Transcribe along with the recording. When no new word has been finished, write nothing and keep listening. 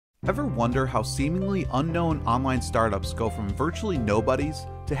Ever wonder how seemingly unknown online startups go from virtually nobodies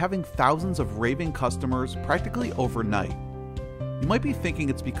to having thousands of raving customers practically overnight? You might be thinking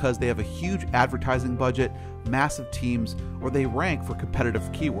it's because they have a huge advertising budget, massive teams, or they rank for competitive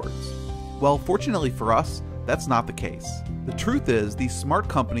keywords. Well, fortunately for us, that's not the case. The truth is, these smart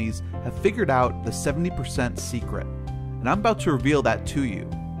companies have figured out the 70% secret, and I'm about to reveal that to you,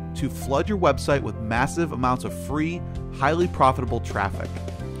 to flood your website with massive amounts of free, highly profitable traffic.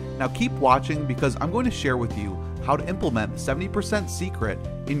 Now keep watching because I'm going to share with you how to implement the 70% secret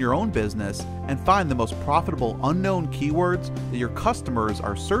in your own business and find the most profitable unknown keywords that your customers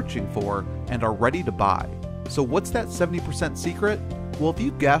are searching for and are ready to buy. So what's that 70% secret? Well, if you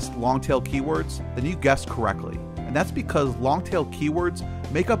guessed long-tail keywords, then you guessed correctly. And that's because long-tail keywords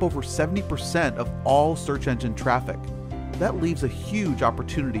make up over 70% of all search engine traffic. That leaves a huge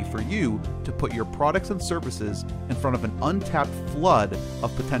opportunity for you to put your products and services in front of an untapped flood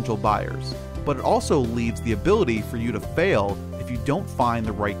of potential buyers. But it also leaves the ability for you to fail if you don't find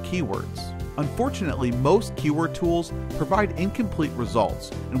the right keywords. Unfortunately, most keyword tools provide incomplete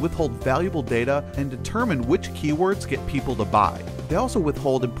results and withhold valuable data and determine which keywords get people to buy. They also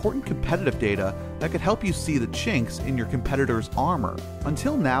withhold important competitive data that could help you see the chinks in your competitor's armor.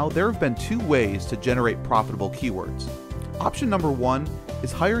 Until now, there have been two ways to generate profitable keywords. Option number one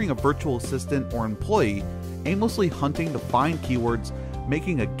is hiring a virtual assistant or employee aimlessly hunting to find keywords,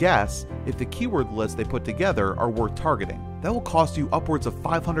 making a guess if the keyword lists they put together are worth targeting. That will cost you upwards of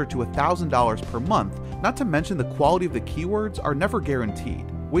 $500 to $1,000 per month, not to mention the quality of the keywords are never guaranteed,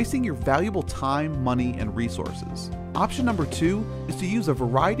 wasting your valuable time, money, and resources. Option number two is to use a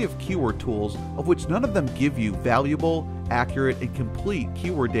variety of keyword tools, of which none of them give you valuable, accurate, and complete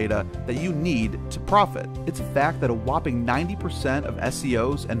keyword data that you need to profit. It's a fact that a whopping 90% of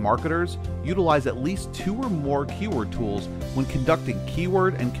SEOs and marketers utilize at least two or more keyword tools when conducting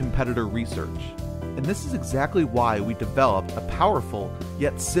keyword and competitor research. And this is exactly why we developed a powerful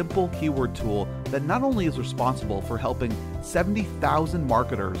yet simple keyword tool that not only is responsible for helping 70,000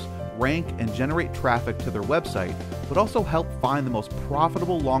 marketers rank and generate traffic to their website, but also help find the most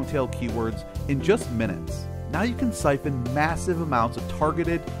profitable long-tail keywords in just minutes. Now you can siphon massive amounts of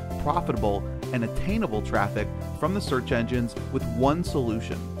targeted, profitable, and attainable traffic from the search engines with one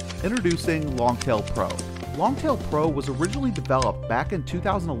solution. Introducing Longtail Pro. Longtail Pro was originally developed back in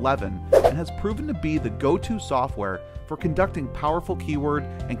 2011 and has proven to be the go-to software for conducting powerful keyword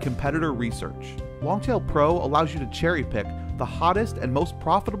and competitor research. Longtail Pro allows you to cherry-pick the hottest and most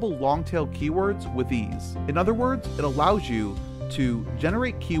profitable long-tail keywords with ease. In other words, it allows you to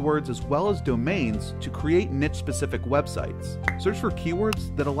generate keywords as well as domains to create niche-specific websites. Search for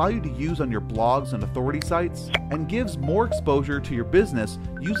keywords that allow you to use on your blogs and authority sites, and gives more exposure to your business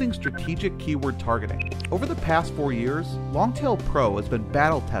using strategic keyword targeting. Over the past 4 years, Longtail Pro has been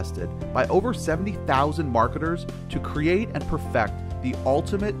battle-tested by over 70,000 marketers to create and perfect the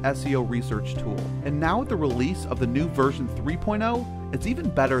ultimate SEO research tool. And now with the release of the new version 3.0, it's even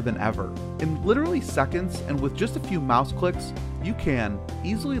better than ever. In literally seconds and with just a few mouse clicks, you can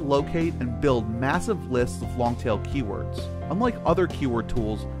easily locate and build massive lists of long-tail keywords. Unlike other keyword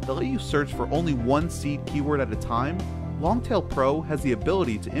tools that let you search for only one seed keyword at a time, Longtail Pro has the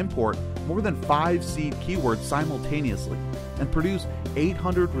ability to import more than 5 seed keywords simultaneously and produce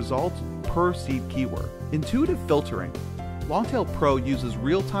 800 results per seed keyword. Intuitive filtering. Longtail Pro uses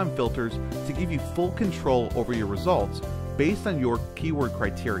real-time filters to give you full control over your results based on your keyword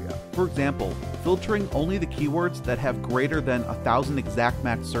criteria. For example, filtering only the keywords that have greater than 1,000 exact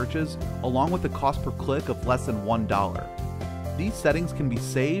match searches, along with a cost per click of less than $1. These settings can be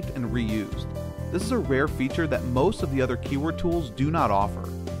saved and reused. This is a rare feature that most of the other keyword tools do not offer.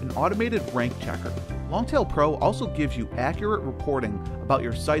 An automated rank checker. Longtail Pro also gives you accurate reporting about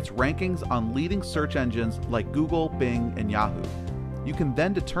your site's rankings on leading search engines like Google, Bing, and Yahoo. You can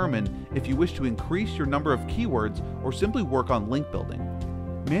then determine if you wish to increase your number of keywords or simply work on link building.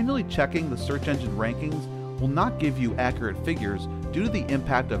 Manually checking the search engine rankings will not give you accurate figures due to the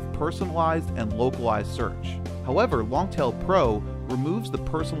impact of personalized and localized search. However, Longtail Pro removes the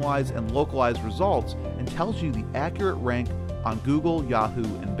personalized and localized results and tells you the accurate rank on Google, Yahoo,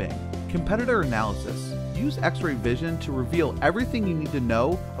 and Bing. Competitor analysis. Use X-ray vision to reveal everything you need to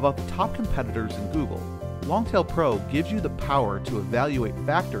know about the top competitors in Google. Longtail Pro gives you the power to evaluate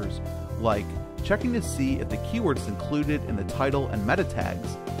factors like checking to see if the keywords included in the title and meta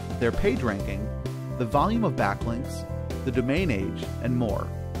tags, their page ranking, the volume of backlinks, the domain age, and more,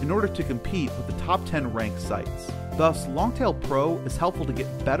 in order to compete with the top 10 ranked sites. Thus, Longtail Pro is helpful to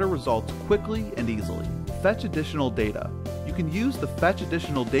get better results quickly and easily. Fetch additional data. You can use the Fetch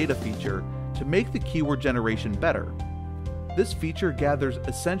Additional Data feature to make the keyword generation better. This feature gathers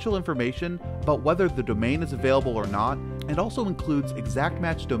essential information about whether the domain is available or not, and also includes exact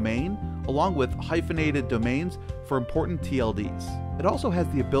match domain along with hyphenated domains for important TLDs. It also has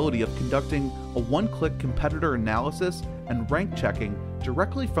the ability of conducting a one-click competitor analysis and rank checking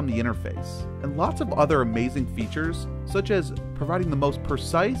directly from the interface, and lots of other amazing features, such as providing the most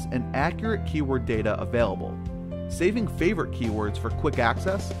precise and accurate keyword data available, saving favorite keywords for quick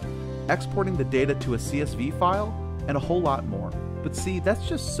access, exporting the data to a CSV file, and a whole lot more. But see, that's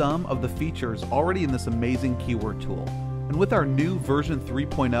just some of the features already in this amazing keyword tool. And with our new version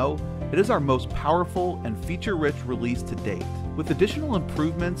 3.0, it is our most powerful and feature-rich release to date, with additional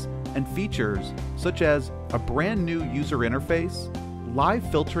improvements and features such as a brand new user interface, live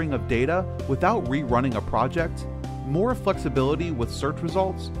filtering of data without rerunning a project, more flexibility with search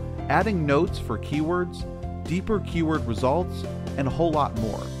results, adding notes for keywords, deeper keyword results, and a whole lot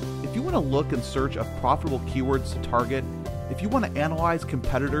more. If you want to look in search of profitable keywords to target, if you want to analyze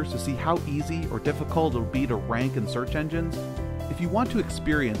competitors to see how easy or difficult it will be to rank in search engines, if you want to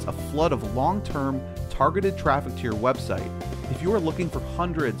experience a flood of long-term targeted traffic to your website, if you are looking for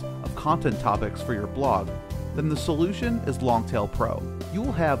hundreds of content topics for your blog, then the solution is Longtail Pro. You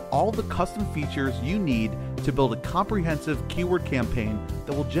will have all the custom features you need to build a comprehensive keyword campaign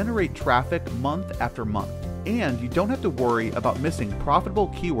that will generate traffic month after month. And you don't have to worry about missing profitable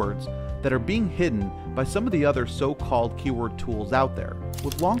keywords that are being hidden by some of the other so-called keyword tools out there.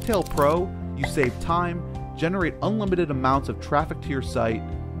 With Longtail Pro, you save time, generate unlimited amounts of traffic to your site,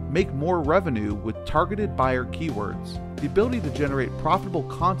 make more revenue with targeted buyer keywords, the ability to generate profitable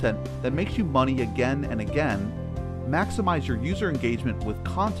content that makes you money again and again, maximize your user engagement with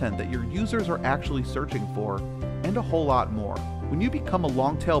content that your users are actually searching for, and a whole lot more. When you become a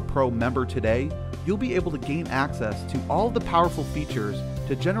Longtail Pro member today, you'll be able to gain access to all the powerful features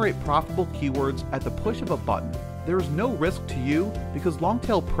to generate profitable keywords at the push of a button. There is no risk to you because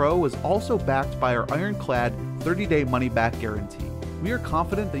Longtail Pro is also backed by our ironclad 30-day money-back guarantee. We are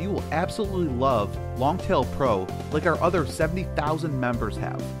confident that you will absolutely love Longtail Pro like our other 70,000 members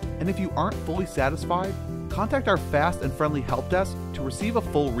have. And if you aren't fully satisfied, contact our fast and friendly help desk to receive a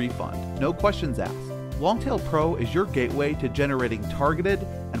full refund. No questions asked. Longtail Pro is your gateway to generating targeted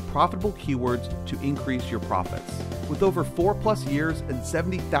and profitable keywords to increase your profits. With over 4+ years and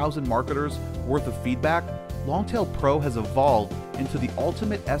 70,000 marketers worth of feedback, Longtail Pro has evolved into the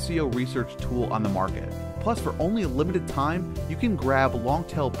ultimate SEO research tool on the market. Plus, for only a limited time, you can grab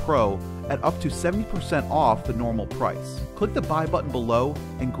Longtail Pro at up to 70% off the normal price. Click the buy button below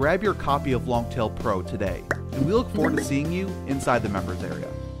and grab your copy of Longtail Pro today. And we look forward to seeing you inside the members area.